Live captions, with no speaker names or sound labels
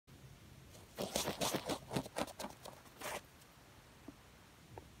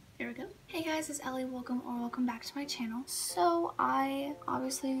Hey guys, it's Ellie. Welcome back to my channel. So I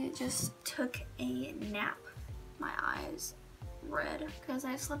obviously just took a nap. My eyes red because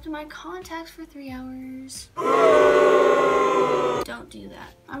I slept in my contacts for 3 hours. Don't do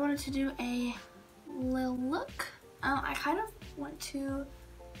that. I wanted to do a little look. I kind of want to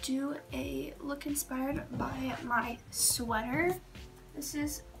do a look inspired by my sweater. This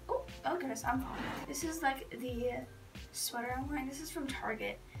is, oh goodness, I'm falling. This is like the sweater I'm wearing. This is from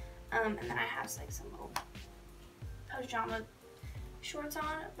Target. And then I have like some little pajama shorts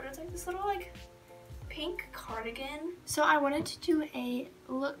on, but it's like this little like pink cardigan. So I wanted to do a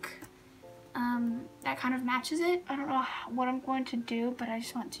look that kind of matches it. I don't know what I'm going to do, but I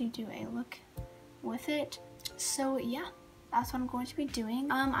just want to do a look with it. So yeah, that's what I'm going to be doing.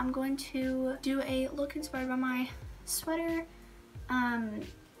 I'm going to do a look inspired by my sweater.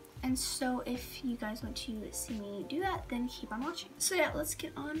 And so if you guys want to see me do that, then keep on watching. So yeah, let's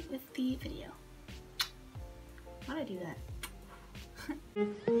get on with the video. Why'd I do that?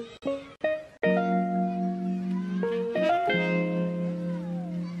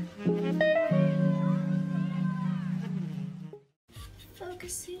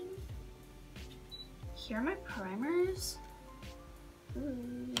 Focusing. Here are my primers.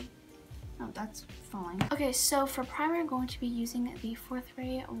 Ooh. Oh, that's falling. Okay, so for primer, I'm going to be using the 4th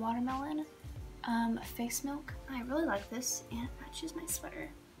Ray Watermelon Face Milk. I really like this, and it matches my sweater,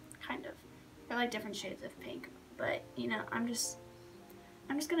 kind of. They're like different shades of pink, but you know, I'm just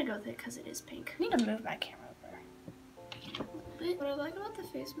gonna go with it because it is pink. I need to move my camera over a little bit. What I like about the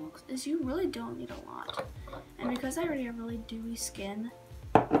face milks is you really don't need a lot, and because I already have really dewy skin,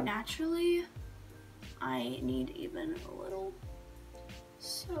 naturally, I need even a little.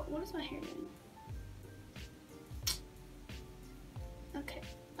 So, what is my hair doing? Okay,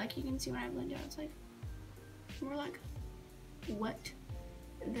 like you can see when I blend it out, it's like more like wet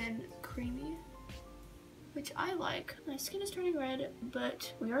than creamy, which I like. My skin is turning red,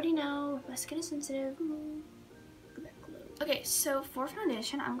 but we already know my skin is sensitive. Ooh, look at that glow. Okay, so for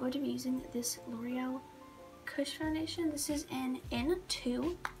foundation, I'm going to be using this L'Oreal Cush foundation. This is an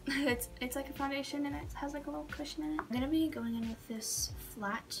N2. it's like a foundation and it has like a little cushion in it. I'm gonna be going in with this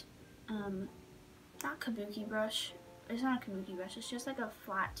flat, not kabuki brush. It's not a kabuki brush. It's just like a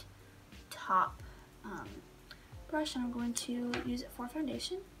flat top brush, and I'm going to use it for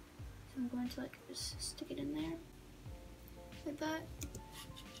foundation. So I'm going to like just stick it in there like that,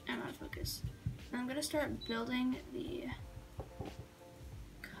 and I'll focus. And I'm gonna start building the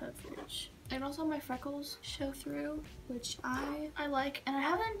coverage. And also my freckles show through, which I like, and I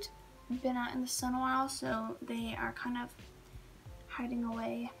haven't been out in the sun a while, so they are kind of hiding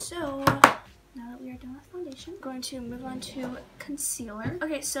away. So now that we are done with foundation, I'm going to move on to concealer.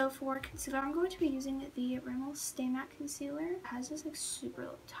 Okay, so for concealer, I'm going to be using the Rimmel Stay Matte Concealer. It has this like super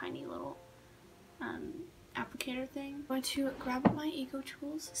tiny little applicator thing. I'm going to grab my Eco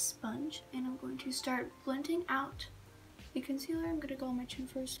Tools sponge, and I'm going to start blending out the concealer. I'm gonna go on my chin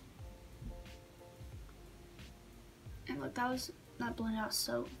first. And look, that blended out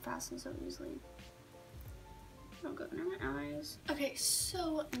so fast and so easily. I'll go under my eyes. Okay,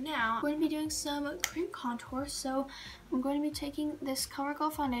 so now I'm going to be doing some cream contour. So I'm going to be taking this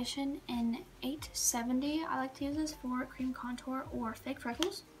CoverGirl foundation in 870. I like to use this for cream contour or fake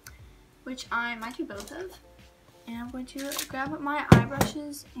freckles, which I might do both of. And I'm going to grab my eye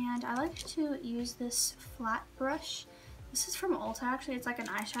brushes, and I like to use this flat brush. This is from Ulta, actually. It's like an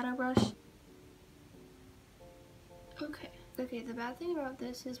eyeshadow brush. Okay, the bad thing about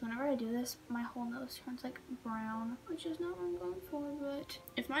this is whenever I do this, my whole nose turns like brown, which is not what I'm going for, but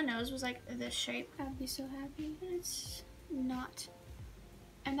if my nose was like this shape, I'd be so happy. It's not,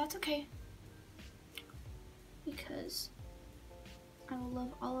 and that's okay, because I will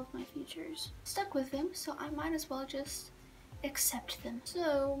love all of my features. Stuck with them, so I might as well just accept them.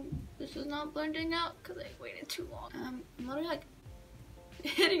 So this is not blending out because I waited too long. I'm literally like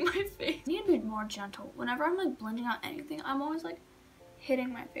hitting my face. I need to be more gentle. Whenever I'm like blending out anything, I'm always like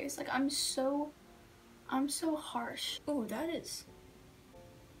hitting my face. Like I'm so harsh. Oh, that is.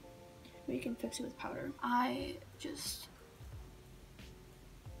 We can fix it with powder. I just.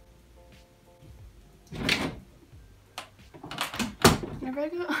 Whenever I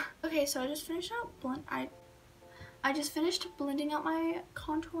go. Okay, so I just finished out I just finished blending out my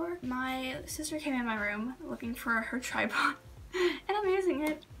contour. My sister came in my room looking for her tripod, and I'm using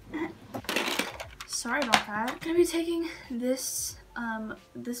it. Sorry about that. I'm gonna be taking this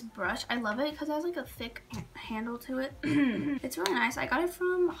this brush. I love it because it has like a thick handle to it. It's really nice. I got it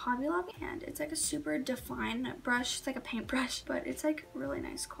from Hobby Lobby, and it's like a super defined brush. It's like a paintbrush, but it's like really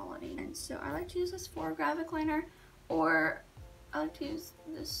nice quality. And so I like to use this for graphic liner or I like to use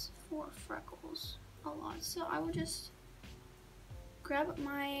this for freckles a lot. So I will just grab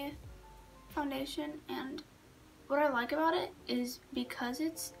my foundation, and what I like about it is because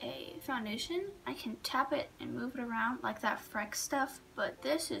it's a foundation, I can tap it and move it around like that Freck stuff, but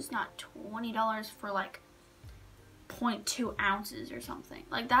this is not $20 for like 0.2 ounces or something.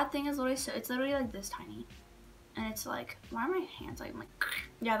 Like that thing is literally it's literally like this tiny. And it's like, why are my hands like, I'm like,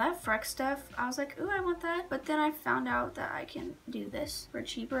 yeah, that Freck stuff, I was like, ooh, I want that. But then I found out that I can do this for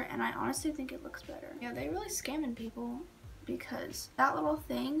cheaper, and I honestly think it looks better. Yeah, they really scamming people because that little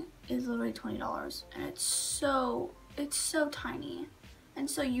thing is literally $20, and it's so tiny. And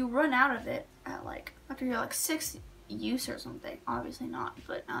so you run out of it at like, after you're like 6 use or something. Obviously not,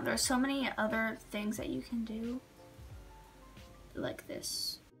 but there's so many other things that you can do like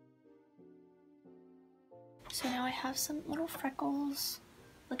this. So now I have some little freckles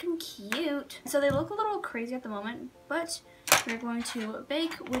looking cute. So they look a little crazy at the moment, but we're going to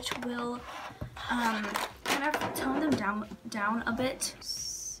bake, which will kind of tone them down a bit.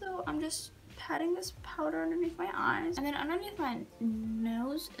 So I'm just patting this powder underneath my eyes, and then underneath my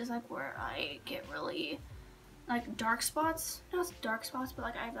nose is like where I get really like dark spots. Not dark spots, but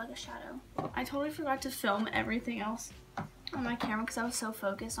like I have like a shadow. I totally forgot to film everything else on my camera because I was so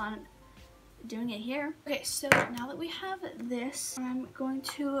focused on doing it here. Okay, so now that we have this, I'm going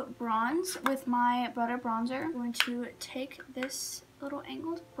to bronze with my butter bronzer. I'm going to take this little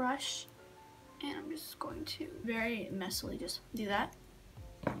angled brush, and I'm just going to very messily just do that.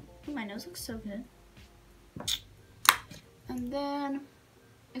 Ooh, my nose looks so good. And then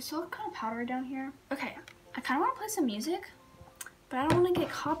it's still kind of powdery down here. Okay, I kind of want to play some music, but I don't want to get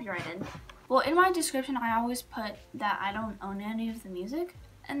copyrighted. Well, in my description, I always put that I don't own any of the music,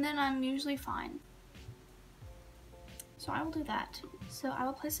 and then I'm usually fine. So I will do that. So I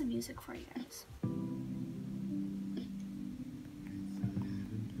will play some music for you guys.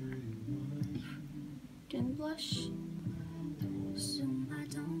 Doing blush. Assume I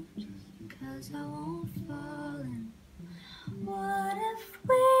don't, cause I won't fall in. What if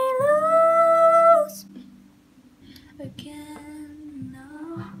we lose again?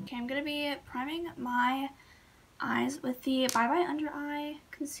 No. Okay, I'm gonna be priming my eyes with the Bye Bye Under Eye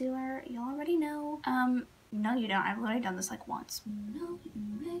concealer. You already know. No you don't. I've literally done this like once. No, you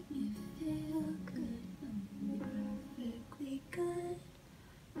make me feel good. Perfectly good.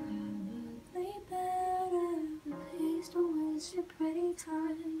 Probably better. Please don't waste your pretty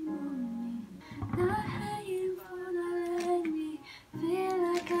time on me. Not hating for not letting me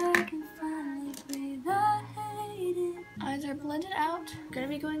feel like I can finally breathe. I hate it. Eyes are blended out. Gonna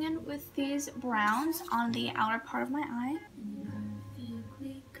be going in with these browns on the outer part of my eye.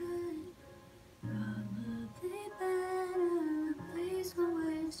 Perfectly good. Probably better. Please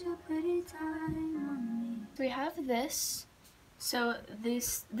don't waste your pretty time on me. So we have this. So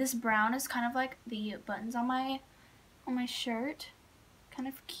this brown is kind of like the buttons on my shirt. Kind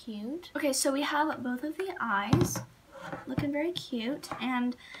of cute. Okay, so we have both of the eyes looking very cute,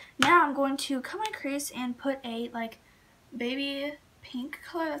 and now I'm going to cut my crease and put a like baby pink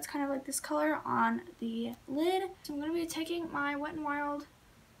color that's kind of like this color on the lid. So I'm going to be taking my Wet n Wild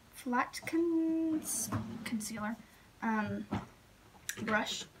flat concealer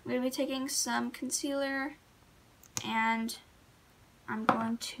brush. I'm going to be taking some concealer, and I'm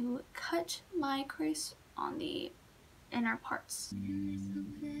going to cut my crease on the inner parts.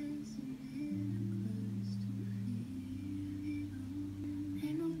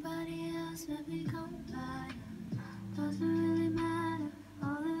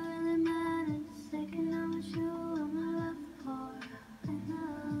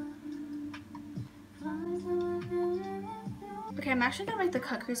 Okay, I'm actually gonna make the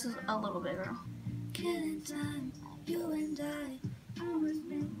cut creases a little bigger.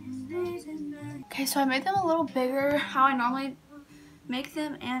 Okay, so I made them a little bigger how I normally make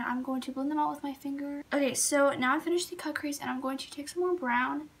them, and I'm going to blend them out with my finger. Okay, so now I finished the cut crease, and I'm going to take some more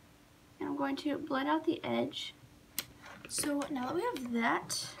brown, and I'm going to blend out the edge. So now that we have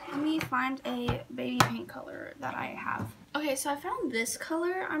that, let me find a baby pink color that I have. Okay, so I found this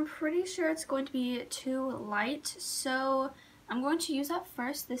color. I'm pretty sure it's going to be too light, so I'm going to use that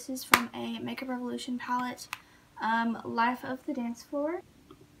first. This is from a Makeup Revolution palette, Life of the Dance Floor.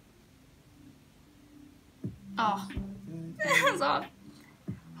 Oh, it's off.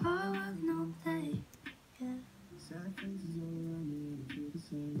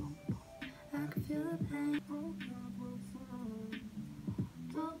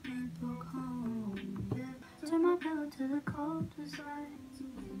 Turn my pillow to the coldest side.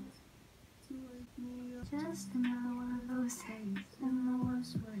 Just another one of those days in the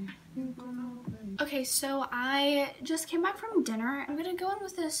worst way. Okay, so I just came back from dinner. I'm gonna go in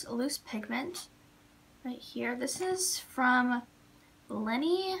with this loose pigment right here. This is from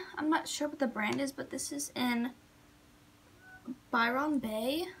Lenny. I'm not sure what the brand is, but this is in Byron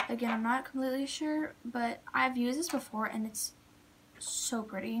Bay. Again, I'm not completely sure, but I've used this before and it's so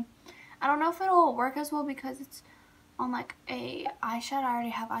pretty. I don't know if it'll work as well because it's on like a eyeshadow. I already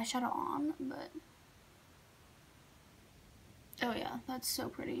have eyeshadow on, but oh yeah, that's so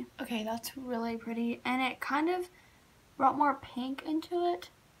pretty. Okay, that's really pretty, and it kind of brought more pink into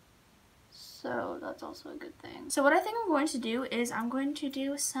it, so that's also a good thing. So what I think I'm going to do is I'm going to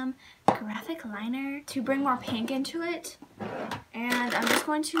do some graphic liner to bring more pink into it, and I'm just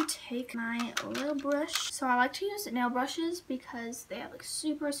going to take my little brush. So I like to use nail brushes because they have like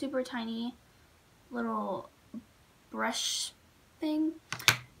super tiny little brush thing,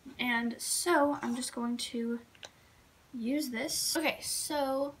 and so I'm just going to use this. Okay,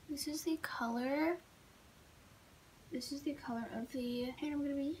 so this is the color. This is the color of the paint I'm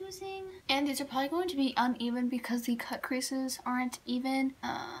going to be using. And these are probably going to be uneven because the cut creases aren't even.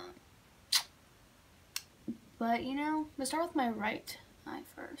 But you know, let's start with my right eye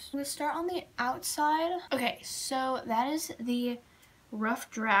first. I'm going to start on the outside. Okay, so that is the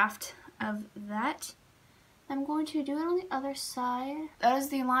rough draft of that. I'm going to do it on the other side. That is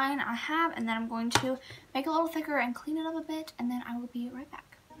the line I have, and then I'm going to make it a little thicker and clean it up a bit, and then I will be right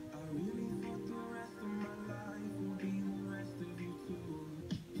back.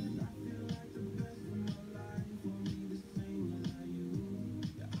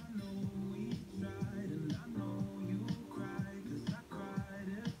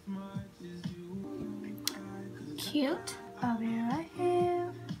 Cute. I'll be right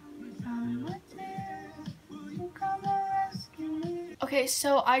here. Okay,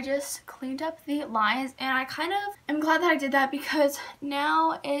 so I just cleaned up the lines, and I kind of am glad that I did that because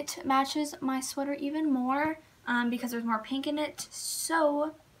now it matches my sweater even more because there's more pink in it.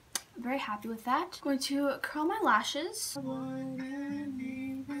 So I'm very happy with that. I'm going to curl my lashes.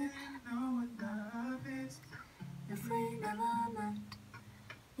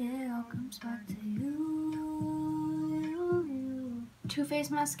 It all comes back to you. Too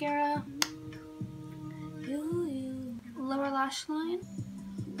Faced mascara. Lower lash line.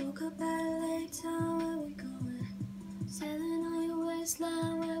 Woke up at a late time, where we going? Sailing on your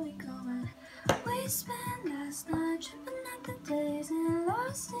waistline, where we going? We spent last night tripping at the days and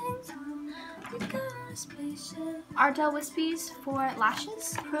lost in time. We got on a spaceship. Ardell Wispies for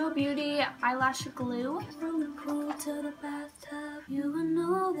lashes. Pro Beauty eyelash glue. From the pool to the bathtub, you will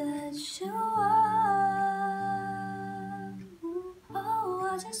know that you are. Oh,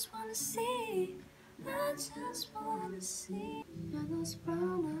 I just wanna see. I just wanna see those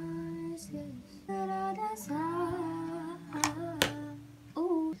brown eyes, yes, that I desire.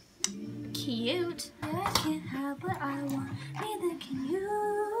 Ooh, cute. I can't have what I want, neither can you.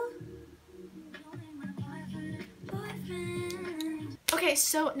 Okay,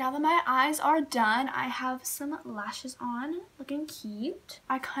 so now that my eyes are done, I have some lashes on, looking cute.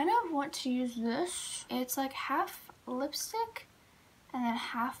 I kind of want to use this. It's like half lipstick and then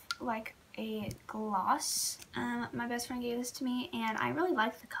half like a gloss. My best friend gave this to me and I really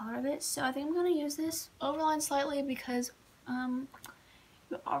like the color of it, so I think I'm gonna use this. Overline slightly because you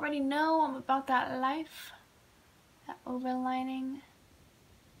already know I'm about that life, that overlining.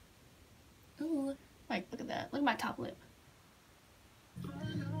 Ooh, like look at that, look at my top lip.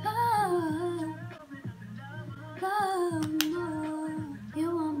 Oh, oh, no.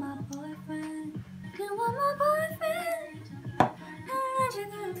 You want my boyfriend, you want my boyfriend.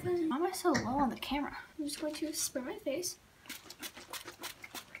 Why am I so low on the camera? I'm just going to spray my face.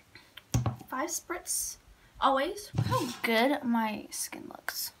 5 spritz, always. Look how good my skin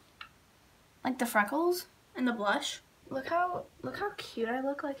looks. Like the freckles and the blush. Look how cute I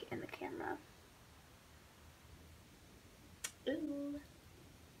look like in the camera. Ooh.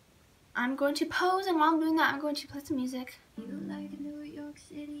 I'm going to pose, and while I'm doing that, I'm going to play some music. You like New York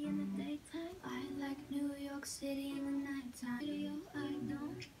City in the daytime, I like New York City in the nighttime. Video I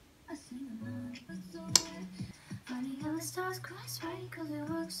don't, I sing along. Funny how the stars cross right, cause it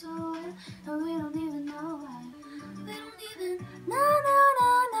works so well, and we don't even know why. We don't even no.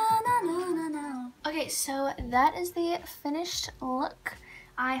 Okay, so that is the finished look.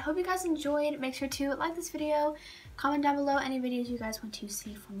 I hope you guys enjoyed. Make sure to like this video, comment down below any videos you guys want to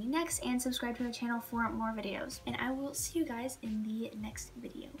see from me next, and subscribe to our channel for more videos. And I will see you guys in the next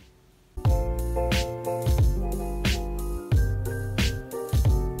video.